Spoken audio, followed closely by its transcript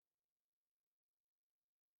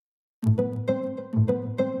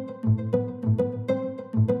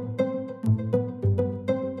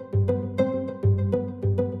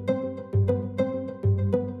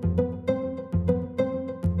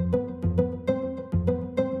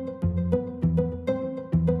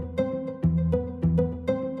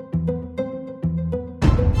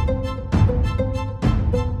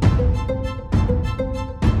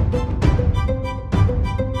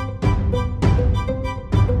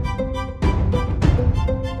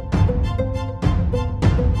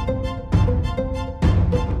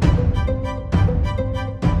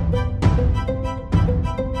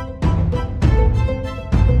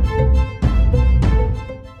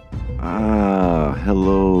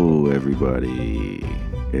Hello, everybody.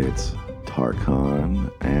 It's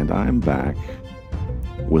Tarkan, and I'm back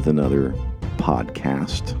with another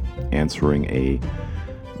podcast answering a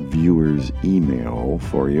viewer's email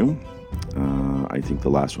for you. I think the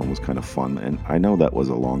last one was kind of fun, and I know that was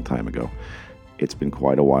a long time ago. It's been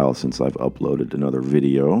quite a while since I've uploaded another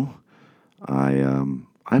video.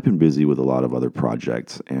 I've been busy with a lot of other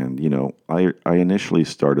projects, and I initially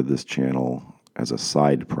started this channel as a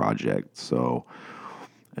side project, so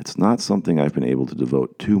it's not something I've been able to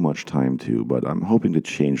devote too much time to, but I'm hoping to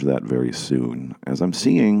change that very soon, as I'm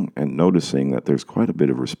seeing and noticing that there's quite a bit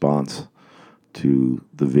of response to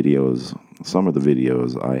the videos, some of the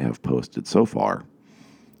videos I have posted so far.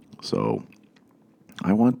 So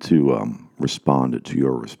I want to respond to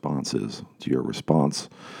your responses, to your response,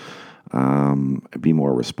 be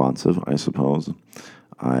more responsive, I suppose.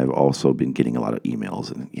 I've also been getting a lot of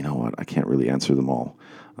emails, and you know what? I can't really answer them all.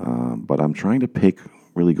 But I'm trying to pick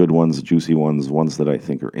really good ones, juicy ones, ones that I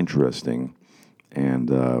think are interesting.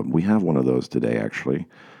 And we have one of those today, actually.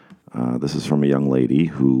 This is from a young lady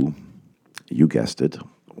who, you guessed it,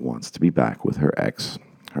 wants to be back with her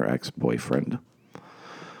ex-boyfriend.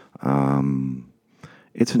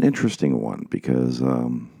 It's an interesting one because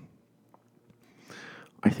I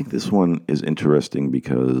think this one is interesting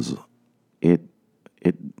because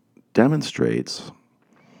it demonstrates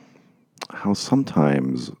how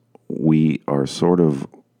sometimes we are sort of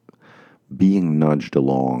being nudged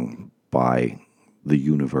along by the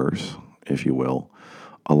universe, if you will,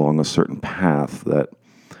 along a certain path that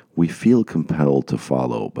we feel compelled to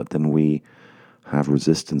follow, but then we have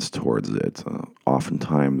resistance towards it.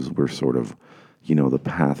 Oftentimes we're sort of, the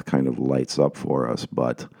path kind of lights up for us,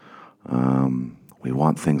 but we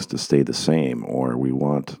want things to stay the same, or we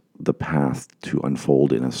want the path to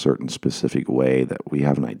unfold in a certain specific way that we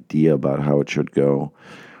have an idea about how it should go,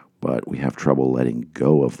 but we have trouble letting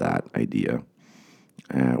go of that idea,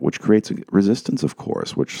 which creates a resistance, of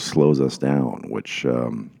course, which slows us down, which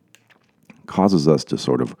causes us to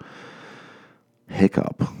sort of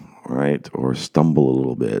hiccup, right, or stumble a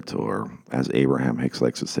little bit, or as Abraham Hicks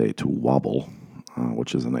likes to say, to wobble,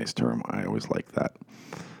 which is a nice term. I always like that.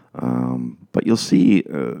 But you'll see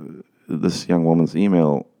this young woman's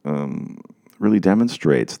email really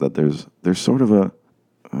demonstrates that there's sort of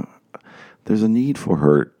there's a need for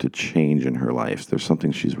her to change in her life. There's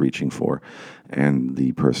something she's reaching for, and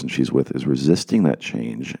the person she's with is resisting that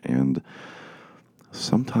change. And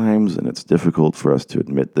sometimes, and it's difficult for us to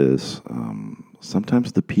admit this,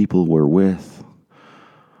 sometimes the people we're with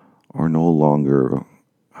are no longer,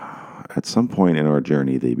 at some point in our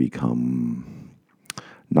journey, they become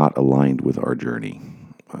not aligned with our journey.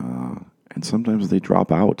 And sometimes they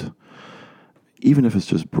drop out, even if it's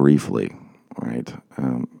just briefly, right?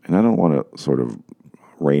 And I don't want to sort of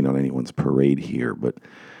rain on anyone's parade here, but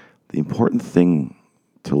the important thing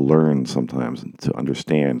to learn sometimes and to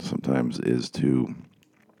understand sometimes is to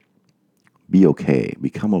be okay,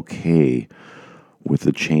 become okay with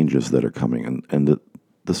the changes that are coming, and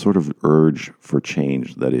the sort of urge for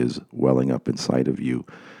change that is welling up inside of you,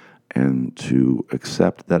 and to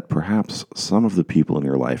accept that perhaps some of the people in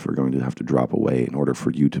your life are going to have to drop away in order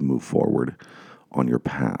for you to move forward on your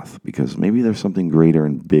path, because maybe there's something greater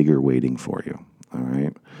and bigger waiting for you, all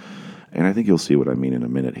right? And I think you'll see what I mean in a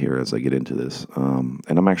minute here as I get into this. And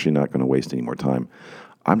I'm actually not going to waste any more time.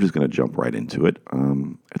 I'm just going to jump right into it.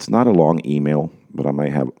 It's not a long email, but I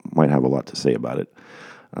might have a lot to say about it.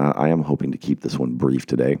 I am hoping to keep this one brief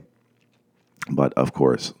today. But, of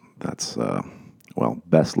course, that's...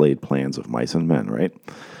 best laid plans of mice and men, right?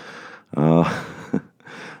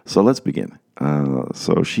 So let's begin.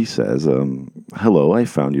 So she says, hello, I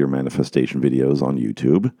found your manifestation videos on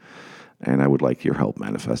YouTube, and I would like your help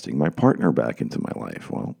manifesting my partner back into my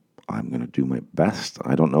life. Well, I'm going to do my best.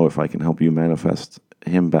 I don't know if I can help you manifest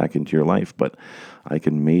him back into your life, but I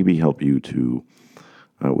can maybe help you to,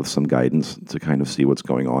 with some guidance, to kind of see what's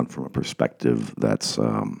going on from a perspective that's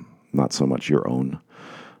not so much your own.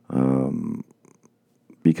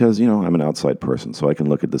 Because, I'm an outside person, so I can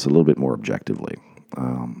look at this a little bit more objectively.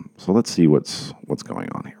 So let's see what's going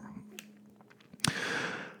on here.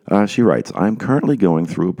 She writes, I'm currently going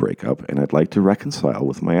through a breakup, and I'd like to reconcile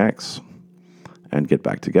with my ex and get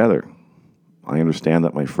back together. I understand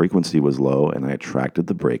that my frequency was low, and I attracted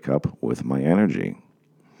the breakup with my energy.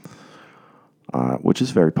 Which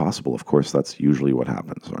is very possible. Of course, that's usually what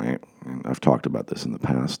happens, right? And I've talked about this in the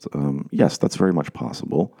past. Yes, that's very much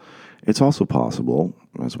possible. It's also possible,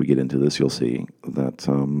 as we get into this, you'll see that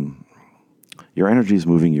your energy is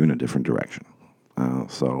moving you in a different direction.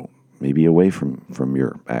 So maybe away from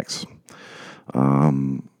your ex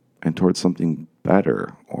and towards something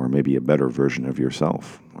better, or maybe a better version of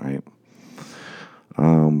yourself, right?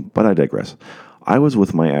 But I digress. I was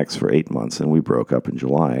with my ex for 8 months and we broke up in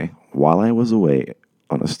July while I was away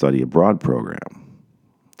on a study abroad program.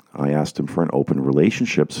 I asked him for an open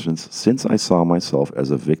relationship since I saw myself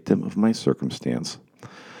as a victim of my circumstance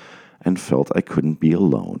and felt I couldn't be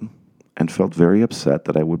alone, and felt very upset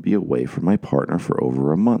that I would be away from my partner for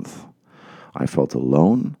over a month. I felt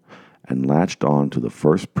alone and latched on to the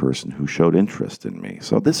first person who showed interest in me.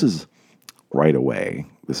 So this is right away.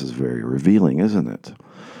 This is very revealing, isn't it?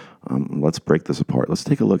 Let's break this apart. Let's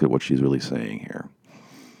take a look at what she's really saying here.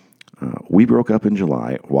 We broke up in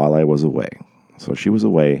July while I was away. So she was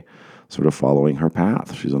away, sort of following her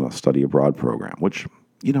path. She's on a study abroad program, which,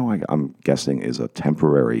 I'm guessing is a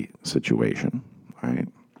temporary situation, right?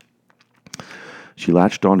 She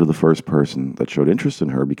latched on to the first person that showed interest in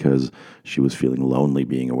her because she was feeling lonely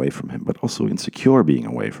being away from him, but also insecure being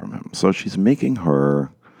away from him. So she's making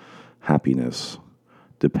her happiness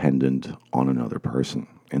dependent on another person.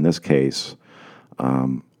 In this case,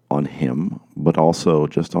 on him, but also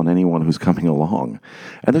just on anyone who's coming along.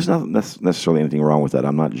 And there's not necessarily anything wrong with that.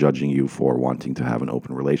 I'm not judging you for wanting to have an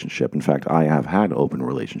open relationship. In fact, I have had open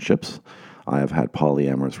relationships. I have had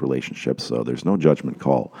polyamorous relationships, so there's no judgment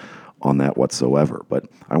call on that whatsoever. But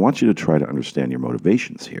I want you to try to understand your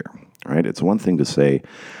motivations here, right? It's one thing to say,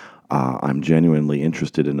 I'm genuinely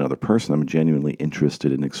interested in another person. I'm genuinely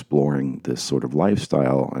interested in exploring this sort of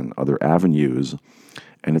lifestyle and other avenues.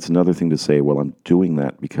 And it's another thing to say, well, I'm doing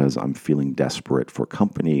that because I'm feeling desperate for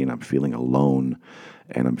company and I'm feeling alone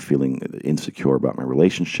and I'm feeling insecure about my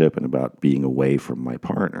relationship and about being away from my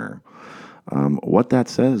partner. What that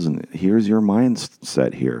says, and here's your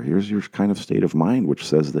mindset here, here's your kind of state of mind, which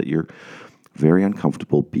says that you're very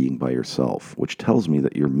uncomfortable being by yourself, which tells me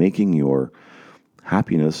that you're making your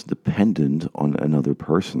happiness dependent on another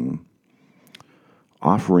person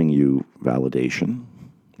offering you validation,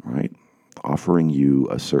 right? Offering you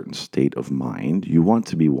a certain state of mind. You want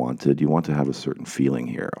to be wanted. You want to have a certain feeling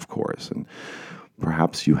here, of course. And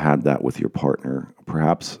perhaps you had that with your partner.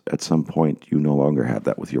 Perhaps at some point you no longer had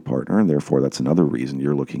that with your partner, and therefore that's another reason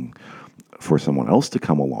you're looking for someone else to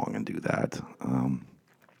come along and do that.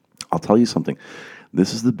 I'll tell you something.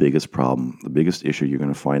 This is the biggest problem, the biggest issue you're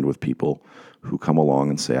going to find with people who come along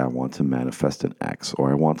and say, I want to manifest an ex or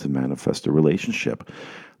I want to manifest a relationship.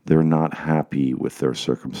 They're not happy with their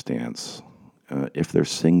circumstance. If they're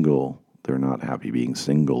single, they're not happy being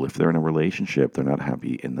single. If they're in a relationship, they're not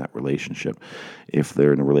happy in that relationship. If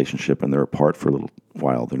they're in a relationship and they're apart for a little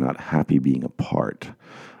while, they're not happy being apart.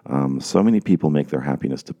 So many people make their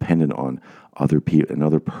happiness dependent on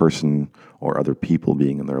another person or other people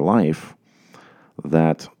being in their life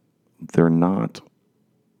that they're not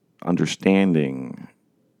understanding.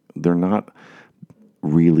 They're not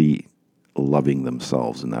really loving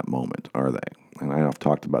themselves in that moment, are they? And I've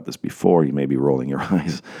talked about this before. You may be rolling your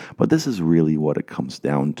eyes, but this is really what it comes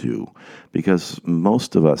down to, because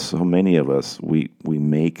most of us, so many of us, we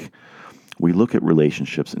look at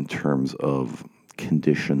relationships in terms of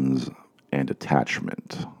conditions and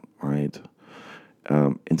attachment, right?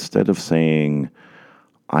 Instead of saying,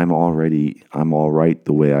 I'm all right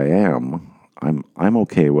the way I am. I'm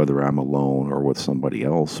okay whether I'm alone or with somebody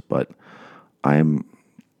else, but in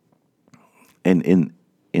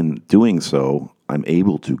doing so, I'm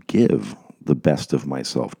able to give the best of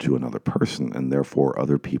myself to another person, and therefore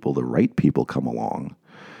other people, the right people, come along,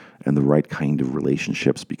 and the right kind of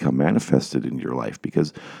relationships become manifested in your life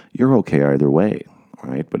because you're okay either way,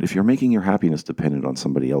 right? But if you're making your happiness dependent on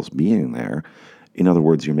somebody else being there, in other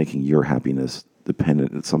words, you're making your happiness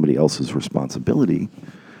dependent on somebody else's responsibility,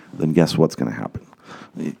 then guess what's going to happen?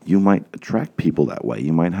 You might attract people that way.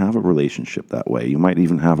 You might have a relationship that way. You might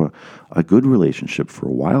even have a good relationship for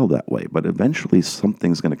a while that way. But eventually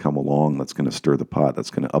something's going to come along that's going to stir the pot,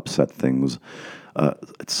 that's going to upset things.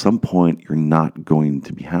 At some point, you're not going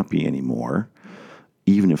to be happy anymore,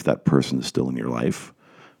 even if that person is still in your life,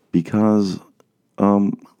 because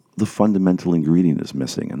the fundamental ingredient is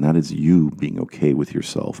missing, and that is you being okay with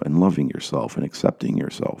yourself and loving yourself and accepting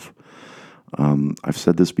yourself. I've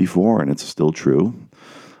said this before, and it's still true.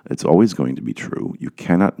 It's always going to be true. You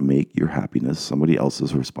cannot make your happiness somebody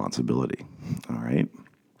else's responsibility, all right?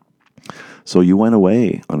 So you went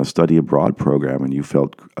away on a study abroad program, and you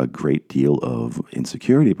felt a great deal of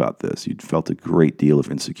insecurity about this. You felt a great deal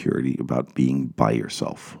of insecurity about being by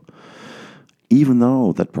yourself, even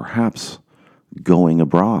though that perhaps going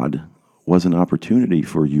abroad was an opportunity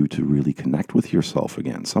for you to really connect with yourself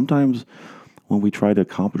again. Sometimes when we try to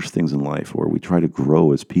accomplish things in life or we try to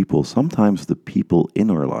grow as people, sometimes the people in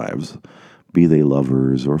our lives, be they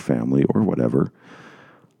lovers or family or whatever,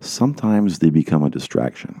 sometimes they become a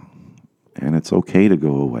distraction. And it's okay to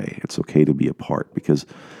go away. It's okay to be apart because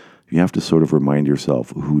you have to sort of remind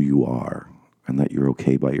yourself who you are and that you're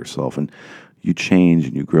okay by yourself. And you change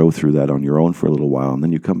and you grow through that on your own for a little while. And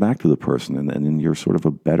then you come back to the person and then you're sort of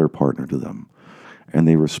a better partner to them. And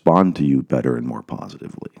they respond to you better and more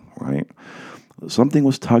positively, right? Something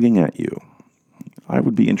was tugging at you. I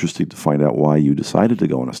would be interested to find out why you decided to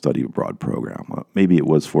go on a study abroad program. Maybe it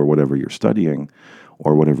was for whatever you're studying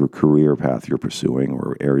or whatever career path you're pursuing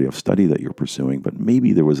or area of study that you're pursuing, but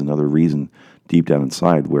maybe there was another reason deep down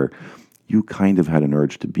inside where you kind of had an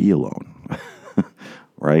urge to be alone,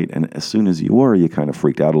 right? And as soon as you were, you kind of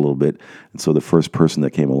freaked out a little bit. And so the first person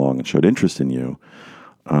that came along and showed interest in you,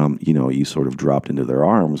 you sort of dropped into their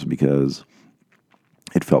arms because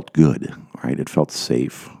it felt good, right? It felt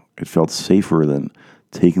safe. It felt safer than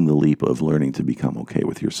taking the leap of learning to become okay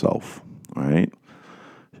with yourself, right?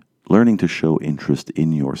 Learning to show interest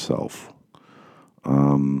in yourself.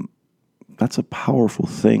 That's a powerful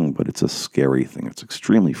thing, but it's a scary thing. It's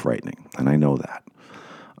extremely frightening, and I know that.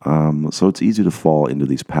 So it's easy to fall into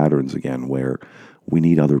these patterns again where we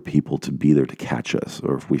need other people to be there to catch us,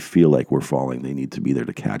 or if we feel like we're falling, they need to be there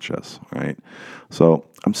to catch us, right? So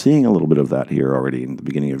I'm seeing a little bit of that here already in the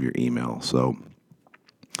beginning of your email. So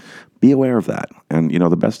be aware of that. And,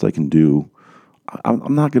 the best I can do,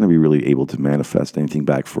 I'm not going to be really able to manifest anything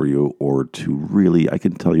back for you or to really, I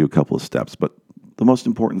can tell you a couple of steps, but the most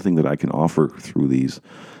important thing that I can offer through these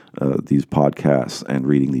podcasts and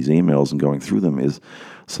reading these emails and going through them is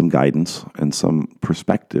some guidance and some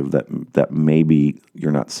perspective that maybe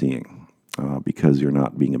you're not seeing because you're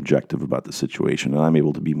not being objective about the situation. And I'm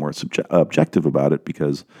able to be more objective about it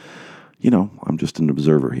because, I'm just an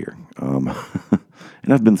observer here.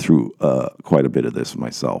 And I've been through quite a bit of this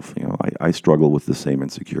myself. I struggle with the same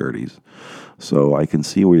insecurities. So I can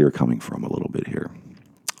see where you're coming from a little bit here.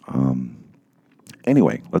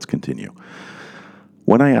 Anyway, let's continue.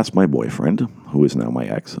 When I asked my boyfriend, who is now my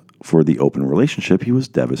ex, for the open relationship, he was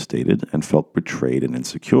devastated and felt betrayed and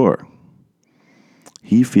insecure.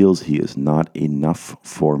 He feels he is not enough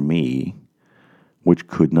for me, which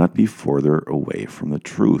could not be further away from the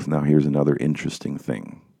truth. Now, here's another interesting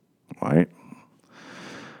thing, right?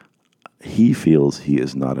 He feels he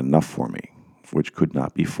is not enough for me, which could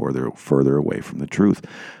not be further away from the truth.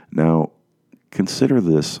 Now, consider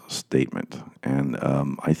this statement, and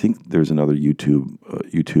I think there's another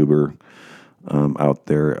YouTuber out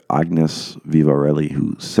there, Agnes Vivarelli,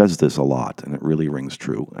 who says this a lot, and it really rings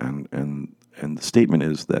true. And the statement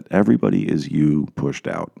is that everybody is you pushed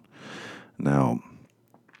out. Now,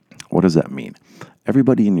 what does that mean?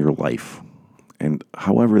 Everybody in your life, and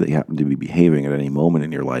however they happen to be behaving at any moment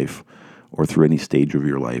in your life or through any stage of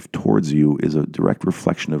your life towards you, is a direct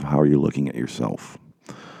reflection of how you're looking at yourself.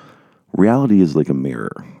 Reality is like a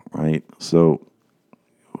mirror, right? So,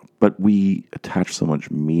 but we attach so much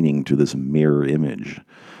meaning to this mirror image.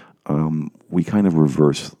 We kind of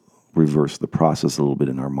reverse the process a little bit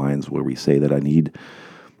in our minds, where we say that I need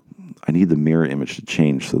the mirror image to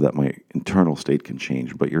change so that my internal state can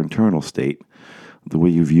change. But your internal state, the way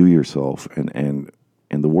you view yourself and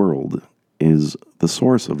the world, is the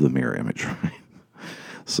source of the mirror image, right?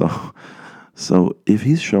 So if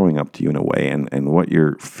he's showing up to you in a way, and what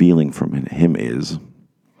you're feeling from him is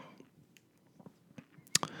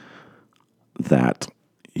that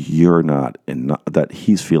you're not enough, that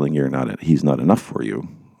he's feeling he's not enough for you.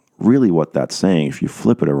 Really, what that's saying, if you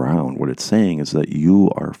flip it around, what it's saying is that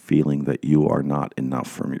you are feeling that you are not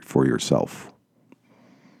enough for yourself.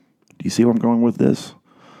 Do you see where I'm going with this?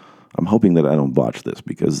 I'm hoping that I don't botch this,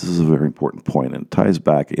 because this is a very important point, and it ties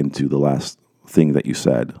back into the last thing that you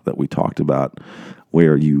said that we talked about,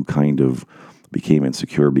 where you kind of became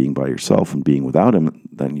insecure being by yourself and being without him.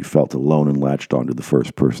 Then you felt alone and latched onto the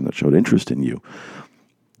first person that showed interest in you.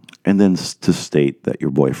 And then to state that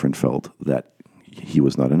your boyfriend felt that he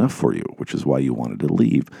was not enough for you, which is why you wanted to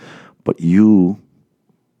leave. But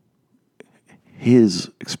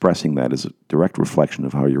his expressing that is a direct reflection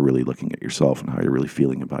of how you're really looking at yourself and how you're really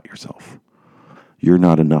feeling about yourself. You're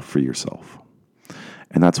not enough for yourself.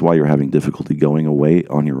 And that's why you're having difficulty going away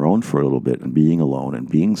on your own for a little bit and being alone and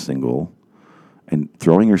being single and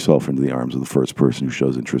throwing yourself into the arms of the first person who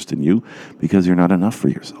shows interest in you, because you're not enough for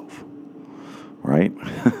yourself, right?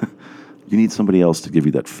 You need somebody else to give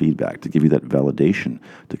you that feedback, to give you that validation,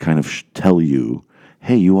 to kind of tell you,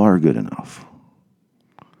 hey, you are good enough.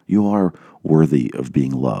 You are worthy of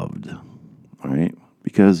being loved, right?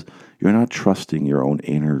 Because you're not trusting your own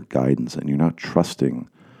inner guidance, and you're not trusting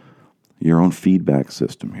your own feedback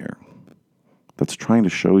system here that's trying to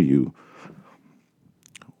show you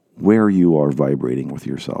where you are vibrating with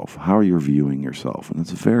yourself, how you're viewing yourself. And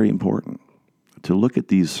it's very important to look at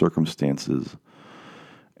these circumstances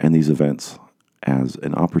and these events as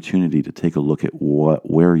an opportunity to take a look at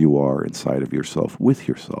where you are inside of yourself with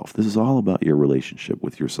yourself. This is all about your relationship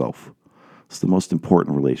with yourself. It's the most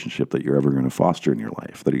important relationship that you're ever going to foster in your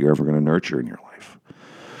life, that you're ever going to nurture in your life.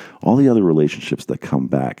 All the other relationships that come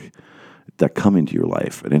into your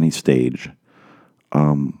life at any stage,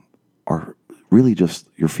 are really just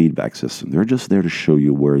your feedback system. They're just there to show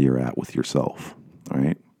you where you're at with yourself, all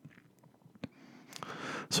right?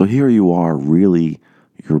 So here you are, really,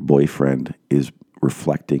 your boyfriend is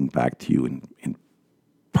reflecting back to you in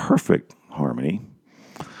perfect harmony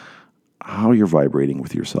how you're vibrating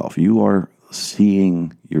with yourself. You are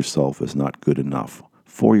seeing yourself as not good enough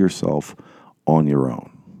for yourself on your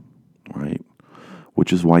own, right?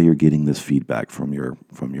 Which is why you're getting this feedback from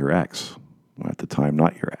your ex, at the time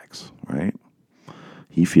not your ex, right?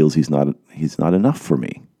 He feels he's not enough for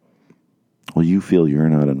me. Well, you feel you're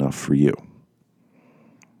not enough for you.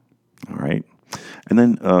 All right? And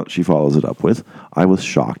then she follows it up with, I was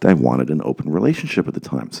shocked I wanted an open relationship at the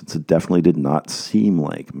time, since it definitely did not seem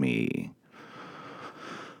like me.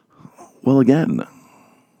 Well, again,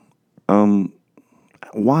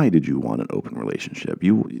 why did you want an open relationship?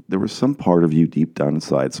 There was some part of you deep down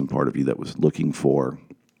inside, some part of you that was looking for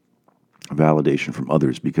validation from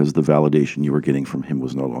others because the validation you were getting from him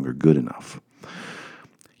was no longer good enough.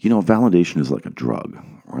 Validation is like a drug,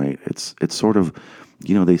 right? It's sort of,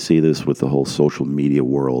 they say this with the whole social media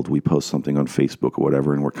world. We post something on Facebook or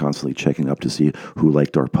whatever, and we're constantly checking up to see who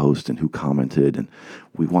liked our post and who commented, and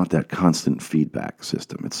we want that constant feedback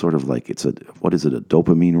system. It's sort of like a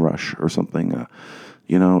dopamine rush or something?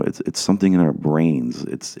 It's something in our brains.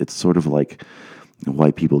 It's sort of like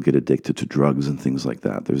why people get addicted to drugs and things like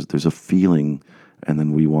that. There's a feeling, and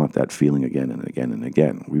then we want that feeling again and again and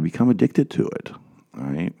again. We become addicted to it, all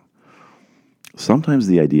right? Sometimes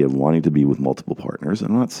the idea of wanting to be with multiple partners,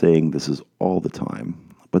 I'm not saying this is all the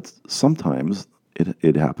time, but sometimes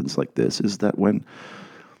it happens like this, is that when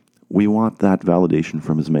we want that validation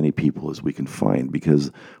from as many people as we can find,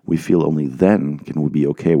 because we feel only then can we be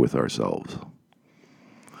okay with ourselves.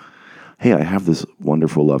 Hey, I have this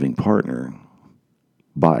wonderful, loving partner,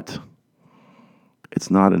 but it's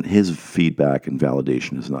not his feedback and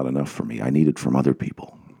validation is not enough for me. I need it from other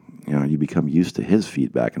people. You become used to his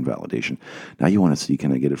feedback and validation. Now you want to see,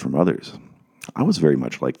 can I get it from others? I was very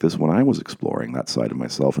much like this when I was exploring that side of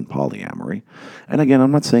myself in polyamory. And again,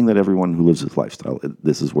 I'm not saying that everyone who lives this lifestyle,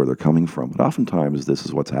 this is where they're coming from, but oftentimes this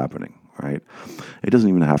is what's happening, right? It doesn't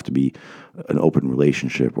even have to be an open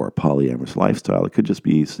relationship or a polyamorous lifestyle. It could just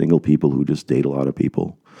be single people who just date a lot of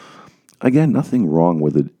people. Again, nothing wrong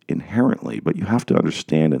with it inherently, but you have to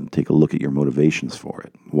understand and take a look at your motivations for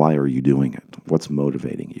it. Why are you doing it? What's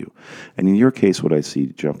motivating you? And in your case, what I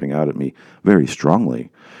see jumping out at me very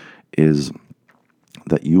strongly is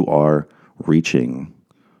that you are reaching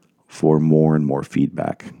for more and more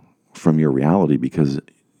feedback from your reality because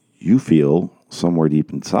you feel somewhere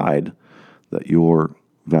deep inside that your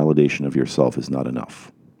validation of yourself is not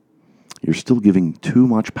enough. You're still giving too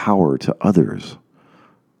much power to others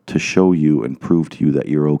to show you and prove to you that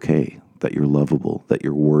you're okay, that you're lovable, that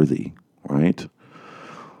you're worthy, right?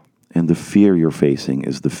 And the fear you're facing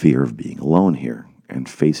is the fear of being alone here and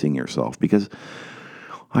facing yourself. Because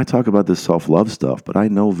I talk about this self-love stuff, but I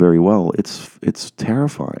know very well it's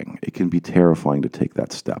terrifying. It can be terrifying to take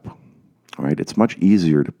that step, right? It's much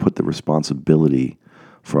easier to put the responsibility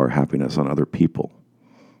for our happiness on other people.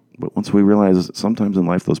 But once we realize that sometimes in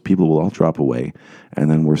life those people will all drop away,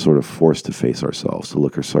 and then we're sort of forced to face ourselves, to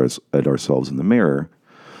look at ourselves in the mirror,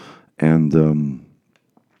 and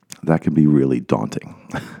that can be really daunting.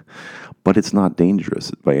 But it's not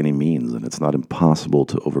dangerous by any means, and it's not impossible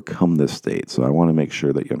to overcome this state. So I want to make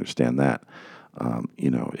sure that you understand that.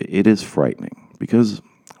 It is frightening because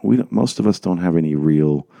most of us don't have any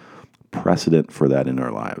real precedent for that in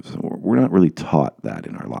our lives. We're not really taught that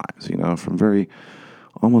in our lives,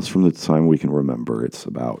 almost from the time we can remember. It's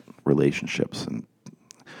about relationships and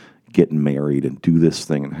getting married and do this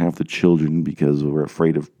thing and have the children because we're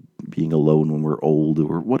afraid of being alone when we're old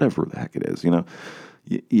or whatever the heck it is.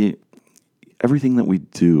 Everything that we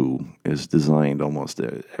do is designed, almost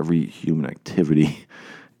every human activity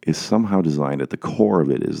is somehow designed, at the core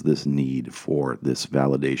of it is this need for this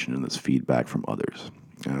validation and this feedback from others.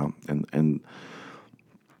 And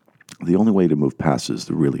the only way to move past it is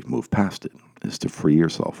to really move past it, is to free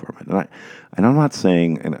yourself from it. And I'm not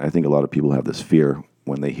saying, and I think a lot of people have this fear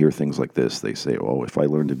when they hear things like this. They say, oh, if I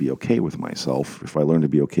learn to be okay with myself, if I learn to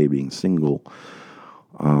be okay being single,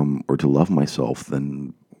 or to love myself,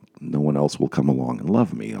 then no one else will come along and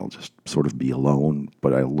love me. I'll just sort of be alone,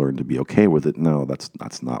 but I'll learn to be okay with it. No, that's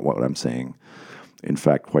not what I'm saying. In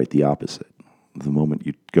fact, quite the opposite. The moment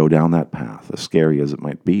you go down that path, as scary as it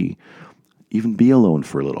might be, even be alone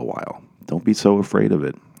for a little while. Don't be so afraid of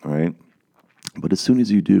it, all right? But as soon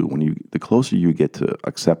as you do, the closer you get to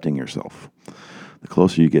accepting yourself, the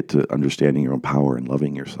closer you get to understanding your own power and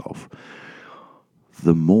loving yourself,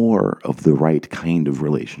 the more of the right kind of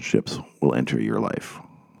relationships will enter your life.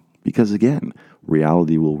 Because again,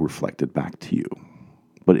 reality will reflect it back to you,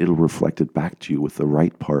 but it'll reflect it back to you with the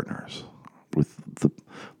right partners, with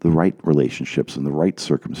the right relationships and the right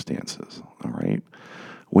circumstances, all right?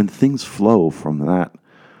 When things flow from that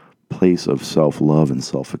place of self-love and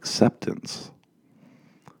self-acceptance,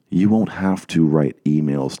 you won't have to write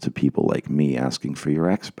emails to people like me asking for your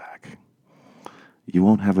ex back. You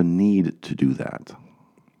won't have a need to do that.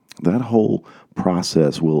 That whole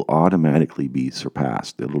process will automatically be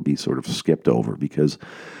surpassed. It'll be sort of skipped over because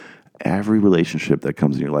every relationship that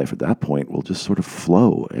comes in your life at that point will just sort of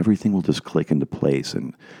flow. Everything will just click into place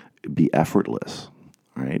and be effortless,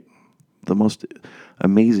 right? The most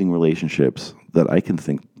amazing relationships that I can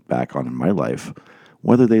think back on in my life,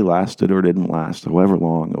 whether they lasted or didn't last, however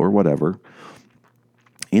long or whatever,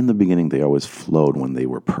 in the beginning, they always flowed when they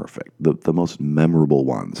were perfect. The most memorable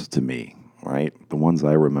ones to me, right? The ones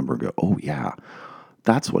I remember go, oh yeah,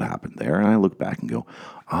 that's what happened there. And I look back and go,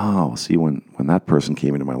 oh, see, when that person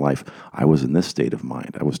came into my life, I was in this state of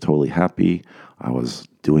mind. I was totally happy. I was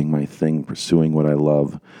doing my thing, pursuing what I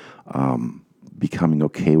love, becoming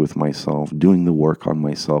okay with myself, doing the work on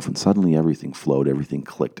myself, and suddenly everything flowed, everything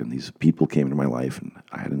clicked, and these people came into my life, and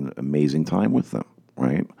I had an amazing time with them,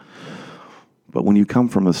 right? But when you come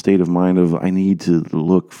from a state of mind of, I need to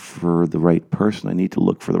look for the right person,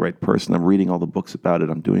 I'm reading all the books about it,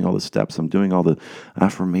 I'm doing all the steps, I'm doing all the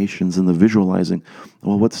affirmations and the visualizing,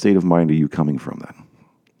 well, what state of mind are you coming from then?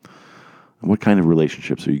 And what kind of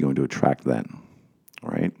relationships are you going to attract then,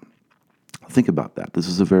 right? Think about that. This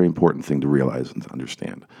is a very important thing to realize and to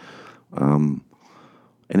understand. And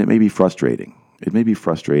it may be frustrating. It may be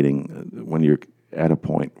frustrating when you're at a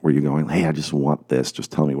point where you're going, hey, I just want this,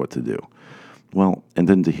 just tell me what to do. Well, and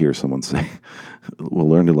then to hear someone say, well,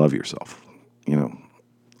 learn to love yourself.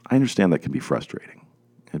 I understand that can be frustrating.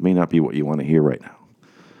 It may not be what you want to hear right now,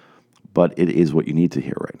 but it is what you need to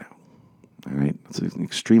hear right now. All right? It's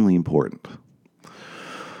extremely important.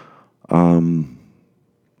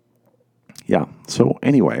 Yeah. So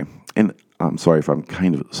anyway, and I'm sorry if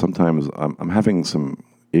sometimes I'm having some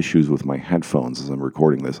issues with my headphones as I'm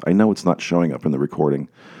recording this. I know it's not showing up in the recording,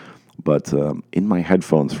 but in my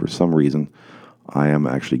headphones, for some reason, I am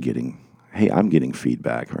actually I'm getting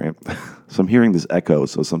feedback, right? So I'm hearing this echo,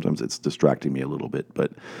 so sometimes it's distracting me a little bit,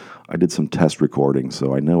 but I did some test recording,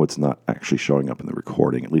 so I know it's not actually showing up in the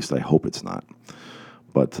recording. At least I hope it's not.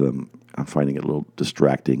 But I'm finding it a little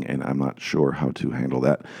distracting, and I'm not sure how to handle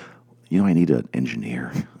that. I need an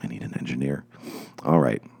engineer. All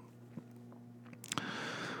right.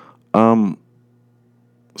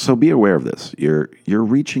 So be aware of this. You're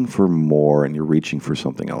reaching for more, and you're reaching for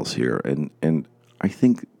something else here. And I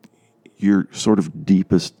think your sort of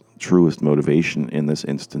deepest, truest motivation in this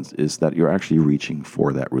instance is that you're actually reaching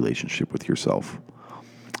for that relationship with yourself.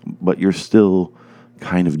 But you're still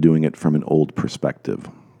kind of doing it from an old perspective,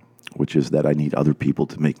 which is that I need other people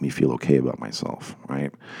to make me feel okay about myself,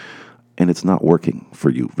 right? And it's not working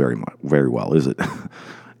for you very well, is it?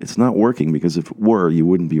 It's not working because if it were, you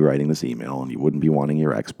wouldn't be writing this email and you wouldn't be wanting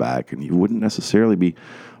your ex back and you wouldn't necessarily be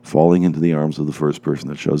falling into the arms of the first person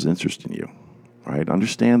that shows interest in you, right?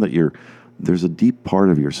 Understand that there's a deep part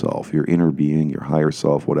of yourself, your inner being, your higher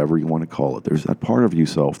self, whatever you want to call it. There's that part of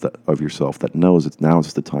yourself that knows now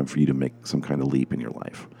is the time for you to make some kind of leap in your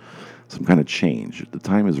life, some kind of change. The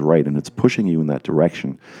time is right, and it's pushing you in that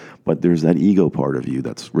direction. But there's that ego part of you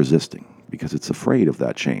that's resisting because it's afraid of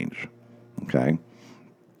that change. Okay.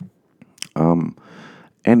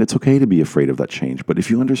 And it's okay to be afraid of that change. But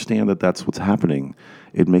if you understand that that's what's happening,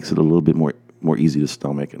 it makes it a little bit more easy to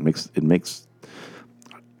stomach. It makes it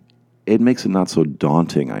not so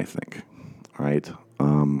daunting, I think, right?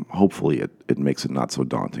 Hopefully it makes it not so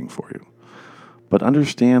daunting for you. But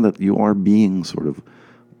understand that you are being sort of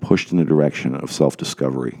pushed in the direction of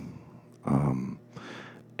self-discovery.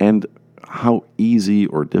 And how easy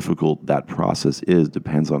or difficult that process is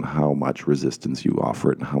depends on how much resistance you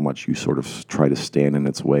offer it and how much you sort of try to stand in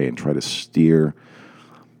its way and try to steer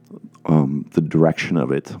the direction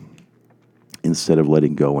of it instead of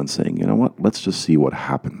letting go and saying, you know what, let's just see what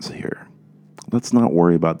happens here. Let's not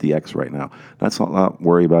worry about the ex right now. Let's not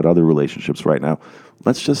worry about other relationships right now.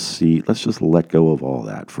 Let's just let go of all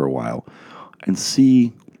that for a while and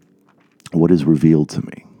see what is revealed to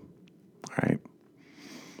me, right?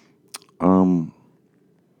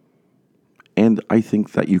 And I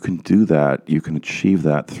think that you can do that, you can achieve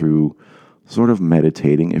that through sort of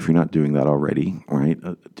meditating if you're not doing that already, right?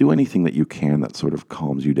 Do anything that you can that sort of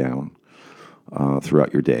calms you down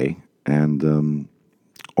throughout your day, and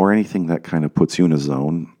or anything that kind of puts you in a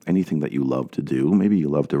zone, anything that you love to do. Maybe you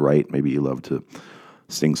love to write, maybe you love to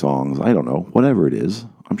sing songs, I don't know, whatever it is.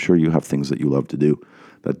 I'm sure you have things that you love to do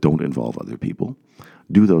that don't involve other people.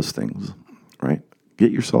 Do those things, right?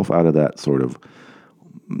 Get yourself out of that sort of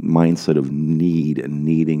mindset of need and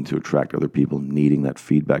needing to attract other people, needing that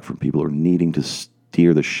feedback from people, or needing to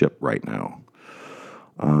steer the ship right now.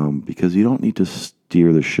 Because you don't need to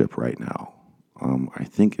steer the ship right now. I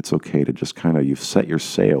think it's okay to just kind of, you've set your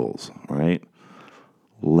sails, right?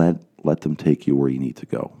 Let them take you where you need to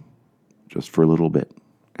go, just for a little bit,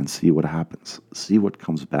 and see what happens. See what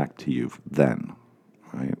comes back to you then,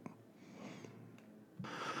 right?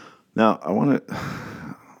 Now, I want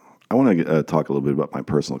to talk a little bit about my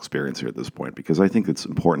personal experience here at this point, because I think it's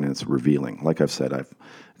important and it's revealing. Like I've said, I've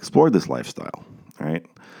explored this lifestyle, right?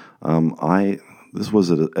 This was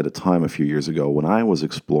at a time a few years ago when I was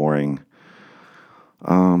exploring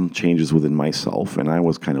changes within myself, and I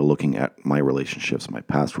was kind of looking at my relationships, my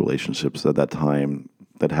past relationships at that time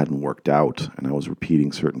that hadn't worked out, and I was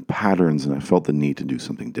repeating certain patterns, and I felt the need to do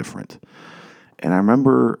something different. And I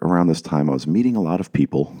remember around this time I was meeting a lot of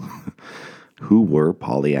people who were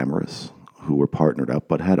polyamorous, who were partnered up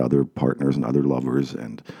but had other partners and other lovers,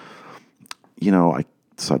 and I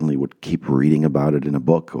suddenly would keep reading about it in a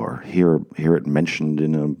book, or hear it mentioned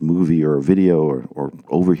in a movie or a video, or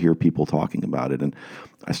overhear people talking about it. And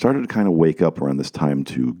I started to kind of wake up around this time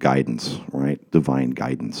to guidance, right? Divine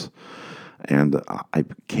guidance. And I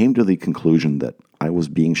came to the conclusion that I was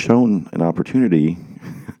being shown an opportunity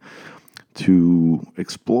to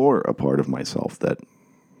explore a part of myself that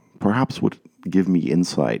perhaps would give me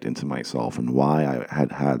insight into myself and why I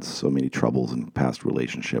had had so many troubles in past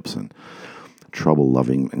relationships and trouble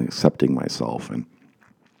loving and accepting myself. And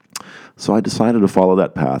so I decided to follow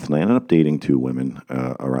that path, and I ended up dating two women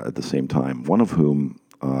at the same time, one of whom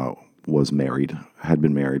was married, had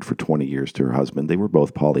been married for 20 years to her husband. They were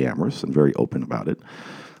both polyamorous and very open about it.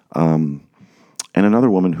 And another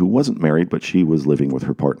woman who wasn't married, but she was living with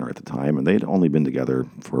her partner at the time, and they'd only been together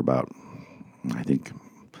for about, I think,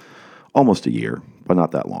 almost a year, but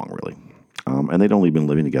not that long, really. And they'd only been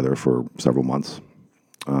living together for several months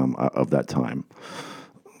of that time.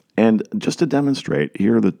 And just to demonstrate,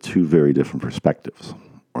 here are the two very different perspectives,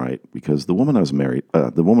 right? Because the woman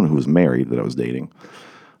the woman who was married that I was dating,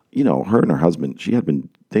 her and her husband,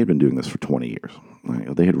 they'd been doing this for 20 years.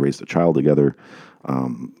 Right? They had raised a child together.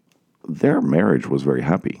 Their marriage was very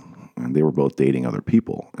happy, and they were both dating other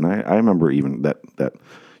people. And I remember even that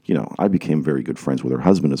I became very good friends with her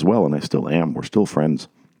husband as well, and I still am. We're still friends.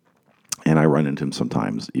 And I run into him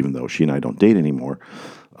sometimes, even though she and I don't date anymore.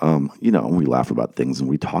 We laugh about things and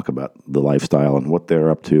we talk about the lifestyle and what they're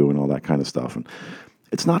up to and all that kind of stuff. And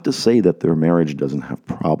it's not to say that their marriage doesn't have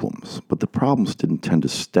problems, but the problems didn't tend to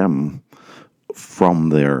stem from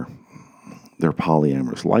their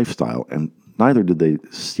polyamorous lifestyle, and neither did they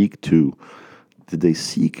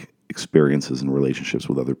seek experiences and relationships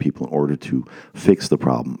with other people in order to fix the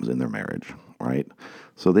problems in their marriage, right?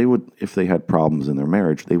 So they would, if they had problems in their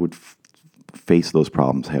marriage, they would face those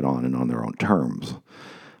problems head on and on their own terms.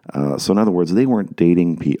 So in other words, they weren't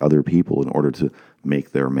dating other people in order to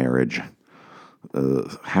make their marriage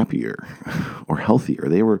happier or healthier.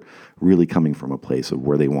 They were really coming from a place of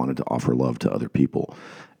where they wanted to offer love to other people.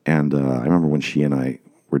 And I remember when she and I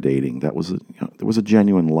were dating, there was a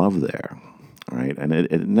genuine love there, right? And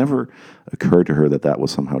it never occurred to her that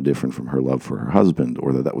was somehow different from her love for her husband,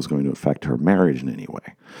 or that was going to affect her marriage in any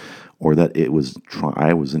way, or that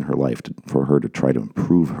I was in her life for her to try to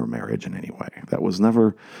improve her marriage in any way. That was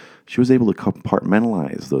never. She was able to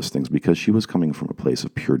compartmentalize those things because she was coming from a place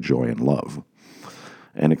of pure joy and love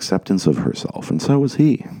and acceptance of herself, and so was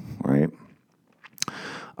he, right?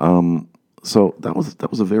 So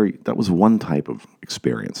that was one type of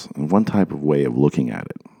experience and one type of way of looking at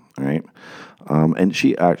it, right? And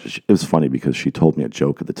it was funny because she told me a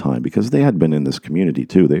joke at the time, because they had been in this community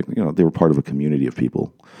too. They were part of a community of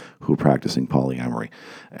people who were practicing polyamory.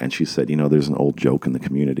 And she said, there's an old joke in the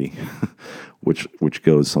community, which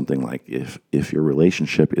goes something like, if your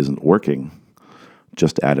relationship isn't working,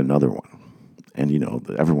 just add another one. And,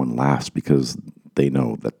 everyone laughs because they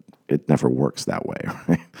know that it never works that way,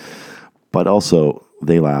 right? But also,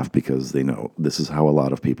 they laugh because they know this is how a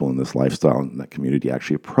lot of people in this lifestyle and that community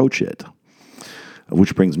actually approach it.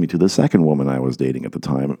 Which brings me to the second woman I was dating at the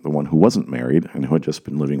time, the one who wasn't married and who had just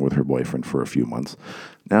been living with her boyfriend for a few months.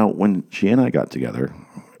 Now, when she and I got together,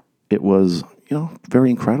 it was, very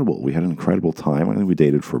incredible. We had an incredible time. I think we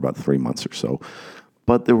dated for about 3 months or so.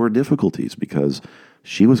 But there were difficulties because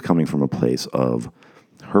she was coming from a place of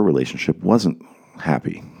her relationship wasn't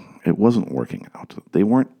happy. It wasn't working out. They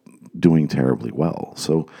weren't doing terribly well.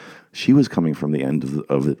 So she was coming from the end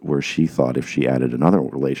of it where she thought if she added another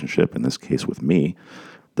relationship, in this case with me,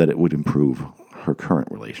 that it would improve her current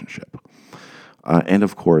relationship. And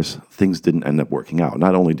of course, things didn't end up working out.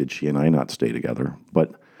 Not only did she and I not stay together,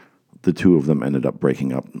 but the two of them ended up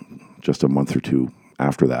breaking up just a month or two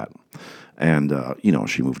after that. And,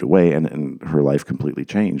 she moved away and her life completely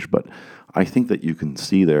changed. But I think that you can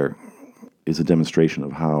see there is a demonstration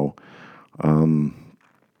of how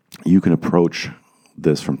you can approach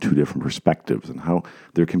this from two different perspectives and how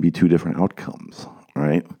there can be two different outcomes,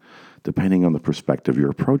 right? Depending on the perspective you're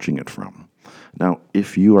approaching it from. Now,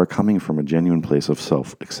 if you are coming from a genuine place of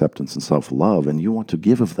self-acceptance and self-love and you want to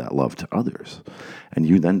give of that love to others, and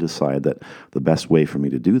you then decide that the best way for me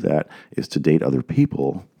to do that is to date other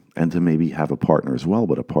people and to maybe have a partner as well,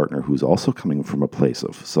 but a partner who's also coming from a place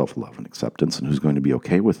of self-love and acceptance and who's going to be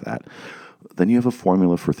okay with that, then you have a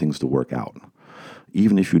formula for things to work out.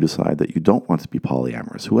 Even if you decide that you don't want to be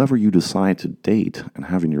polyamorous, whoever you decide to date and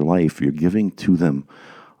have in your life, you're giving to them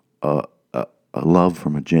a love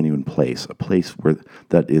from a genuine place, a place where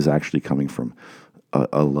that is actually coming from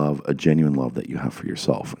a genuine love that you have for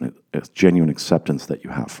yourself, and a genuine acceptance that you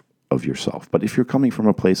have of yourself. But if you're coming from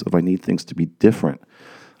a place of I need things to be different,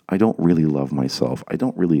 I don't really love myself, I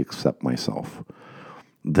don't really accept myself,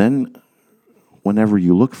 then whenever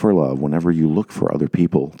you look for love, whenever you look for other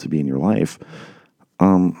people to be in your life,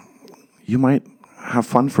 you might have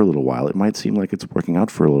fun for a little while. It might seem like it's working out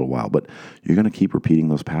for a little while, but you're going to keep repeating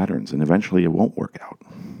those patterns, and eventually it won't work out.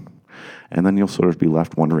 And then you'll sort of be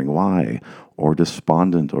left wondering why, or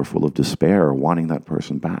despondent or full of despair, wanting that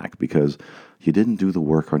person back because you didn't do the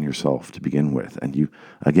work on yourself to begin with. And you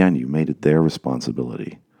made it their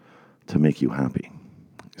responsibility to make you happy.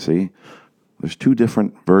 See? There's two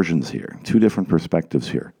different versions here, two different perspectives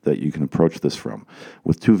here that you can approach this from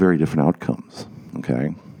with two very different outcomes,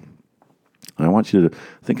 okay? And I want you to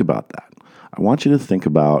think about that. I want you to think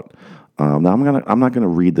about, now I'm not gonna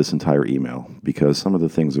read this entire email because some of the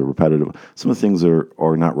things are repetitive. Some of the things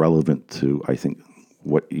are not relevant to, I think,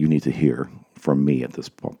 what you need to hear from me at this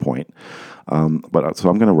point. So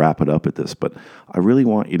I'm gonna wrap it up at this, but I really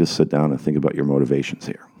want you to sit down and think about your motivations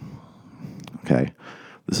here, okay?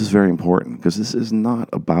 This is very important because this is not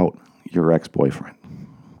about your ex-boyfriend.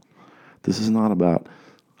 This is not about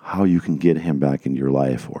how you can get him back into your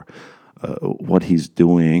life or what he's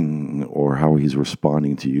doing or how he's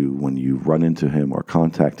responding to you when you run into him or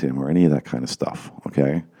contact him or any of that kind of stuff,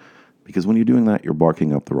 okay? Because when you're doing that, you're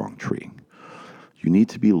barking up the wrong tree. You need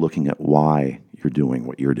to be looking at why you're doing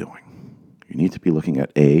what you're doing. You need to be looking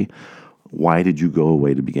at A, why did you go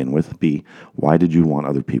away to begin with? B, why did you want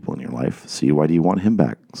other people in your life? C, why do you want him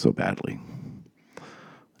back so badly?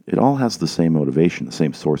 It all has the same motivation, the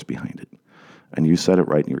same source behind it. And you said it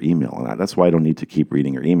right in your email. And that's why I don't need to keep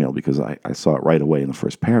reading your email because I saw it right away in the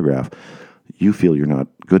first paragraph. You feel you're not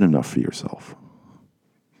good enough for yourself.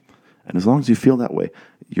 And as long as you feel that way,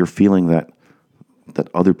 you're feeling that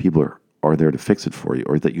other people are there to fix it for you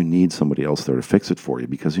or that you need somebody else there to fix it for you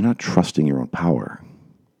because you're not trusting your own power.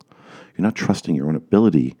 You're not trusting your own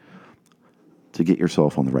ability to get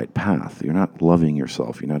yourself on the right path. You're not loving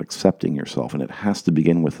yourself. You're not accepting yourself. And it has to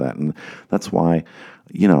begin with that. And that's why,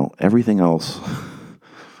 everything else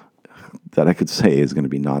that I could say is going to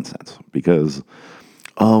be nonsense. Because,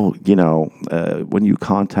 when you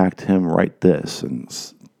contact him, write this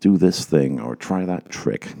and do this thing or try that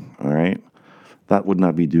trick, all right? That would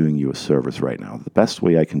not be doing you a service right now. The best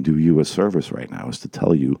way I can do you a service right now is to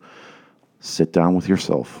tell you, sit down with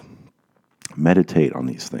yourself. Meditate on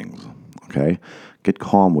these things, okay? Get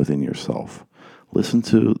calm within yourself. Listen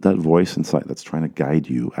to that voice inside that's trying to guide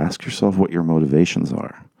you. Ask yourself what your motivations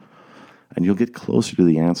are. And you'll get closer to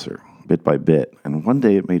the answer bit by bit. And one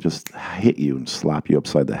day it may just hit you and slap you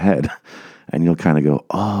upside the head. And you'll kind of go,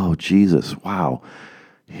 oh, Jesus, wow,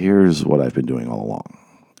 here's what I've been doing all along.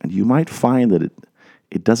 And you might find that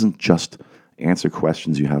it doesn't just answer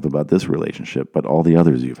questions you have about this relationship, but all the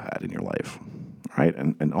others you've had in your life. Right?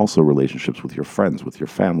 And also relationships with your friends, with your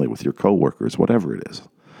family, with your coworkers, whatever it is.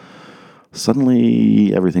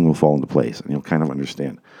 Suddenly, everything will fall into place, and you'll kind of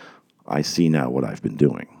understand, I see now what I've been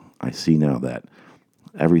doing. I see now that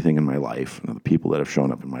everything in my life, and the people that have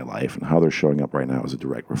shown up in my life, and how they're showing up right now is a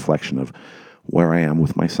direct reflection of where I am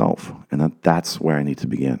with myself, and that's where I need to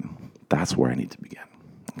begin. That's where I need to begin.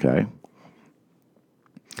 Okay?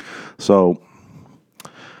 So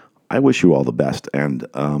I wish you all the best, and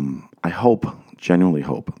I genuinely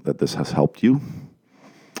hope that this has helped you.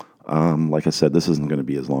 Like I said, this isn't going to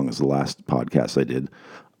be as long as the last podcast I did,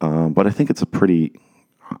 but I think it's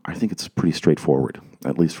pretty straightforward,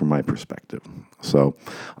 at least from my perspective. So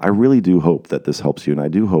I really do hope that this helps you, and I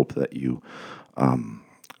do hope that you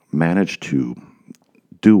manage to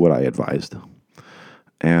do what I advised.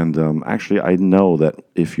 And actually, I know that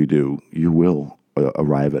if you do, you will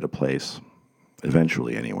arrive at a place,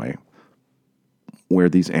 eventually anyway, where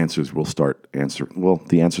these answers will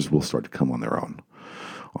the answers will start to come on their own.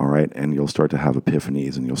 All right, and you'll start to have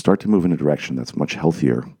epiphanies, and you'll start to move in a direction that's much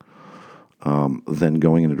healthier than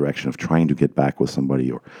going in a direction of trying to get back with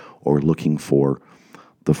somebody or looking for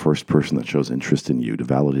the first person that shows interest in you to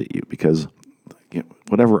validate you. Because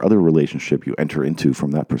whatever other relationship you enter into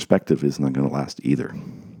from that perspective is not going to last either.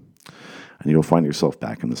 And you'll find yourself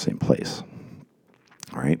back in the same place.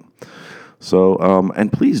 All right? So,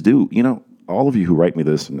 and please do, all of you who write me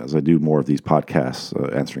this, and as I do more of these podcasts,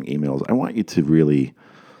 answering emails, I want you to really,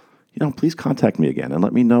 please contact me again and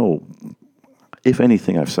let me know if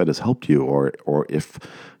anything I've said has helped you, or if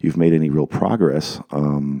you've made any real progress.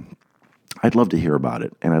 I'd love to hear about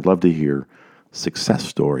it, and I'd love to hear success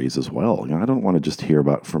stories as well. I don't want to just hear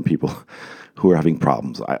about from people who are having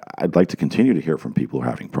problems. I'd like to continue to hear from people who are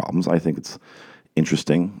having problems. I think it's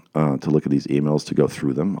interesting to look at these emails, to go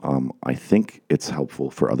through them. I think it's helpful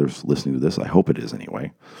for others listening to this. I hope it is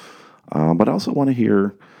anyway. But I also want to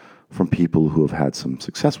hear from people who have had some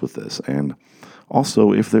success with this. And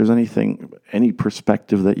also, if there's any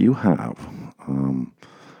perspective that you have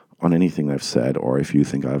on anything I've said, or if you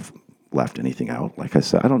think I've left anything out. Like I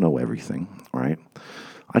said, I don't know everything, right?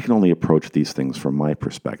 I can only approach these things from my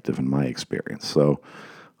perspective and my experience. So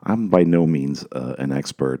I'm by no means an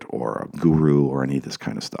expert or a guru or any of this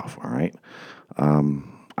kind of stuff, all right?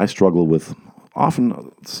 I struggle with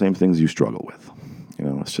often the same things you struggle with.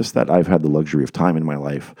 It's just that I've had the luxury of time in my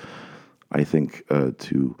life, I think,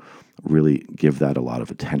 to really give that a lot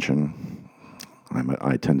of attention.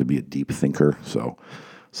 I tend to be a deep thinker, so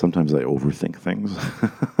sometimes I overthink things.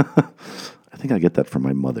 I think I get that from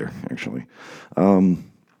my mother, actually.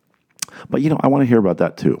 But, I want to hear about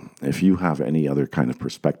that too. If you have any other kind of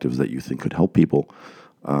perspectives that you think could help people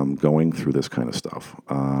going through this kind of stuff,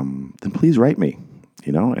 then please write me,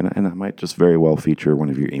 and I might just very well feature one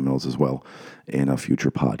of your emails as well in a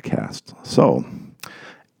future podcast. So,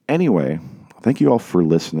 anyway, thank you all for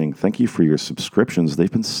listening. Thank you for your subscriptions.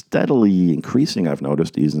 They've been steadily increasing, I've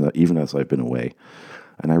noticed, even as I've been away.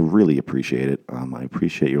 And I really appreciate it. I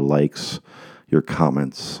appreciate your likes, your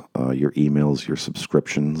comments, your emails, your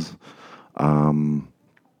subscriptions. I'm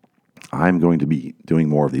going to be doing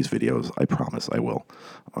more of these videos. I promise I will.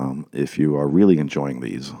 If you are really enjoying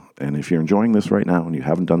these, and if you're enjoying this right now and you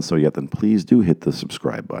haven't done so yet, then please do hit the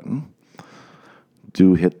subscribe button.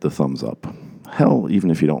 Do hit the thumbs up. Hell,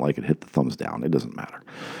 even if you don't like it, hit the thumbs down. It doesn't matter.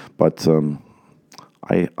 But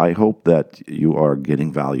I hope that you are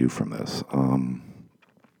getting value from this.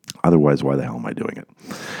 Otherwise, why the hell am I doing it?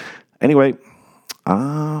 Anyway,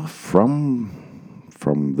 from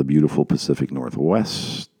the beautiful Pacific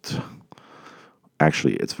Northwest,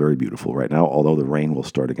 actually, it's very beautiful right now, although the rain will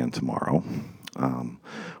start again tomorrow,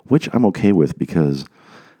 which I'm okay with because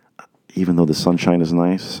even though the sunshine is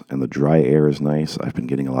nice and the dry air is nice, I've been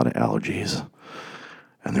getting a lot of allergies,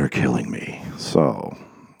 and they're killing me. So,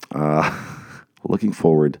 looking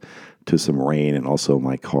forward to some rain, and also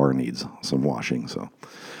my car needs some washing, so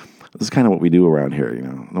this is kind of what we do around here,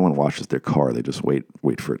 No one washes their car. They just wait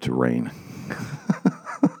for it to rain.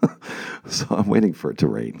 So I'm waiting for it to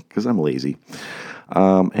rain because I'm lazy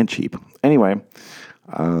and cheap. Anyway,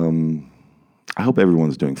 I hope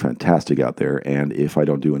everyone's doing fantastic out there. And if I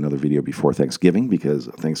don't do another video before Thanksgiving, because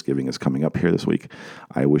Thanksgiving is coming up here this week,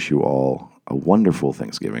 I wish you all a wonderful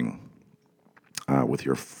Thanksgiving with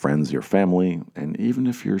your friends, your family, and even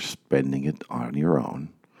if you're spending it on your own,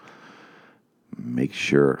 make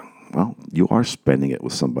sure, you are spending it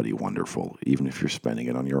with somebody wonderful, even if you're spending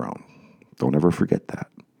it on your own. Don't ever forget that.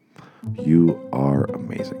 You are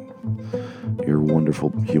amazing. You're a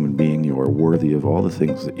wonderful human being. You are worthy of all the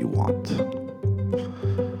things that you want.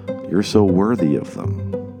 You're so worthy of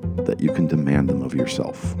them that you can demand them of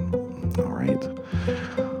yourself. All right?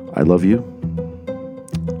 I love you.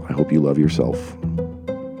 I hope you love yourself.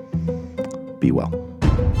 Be well.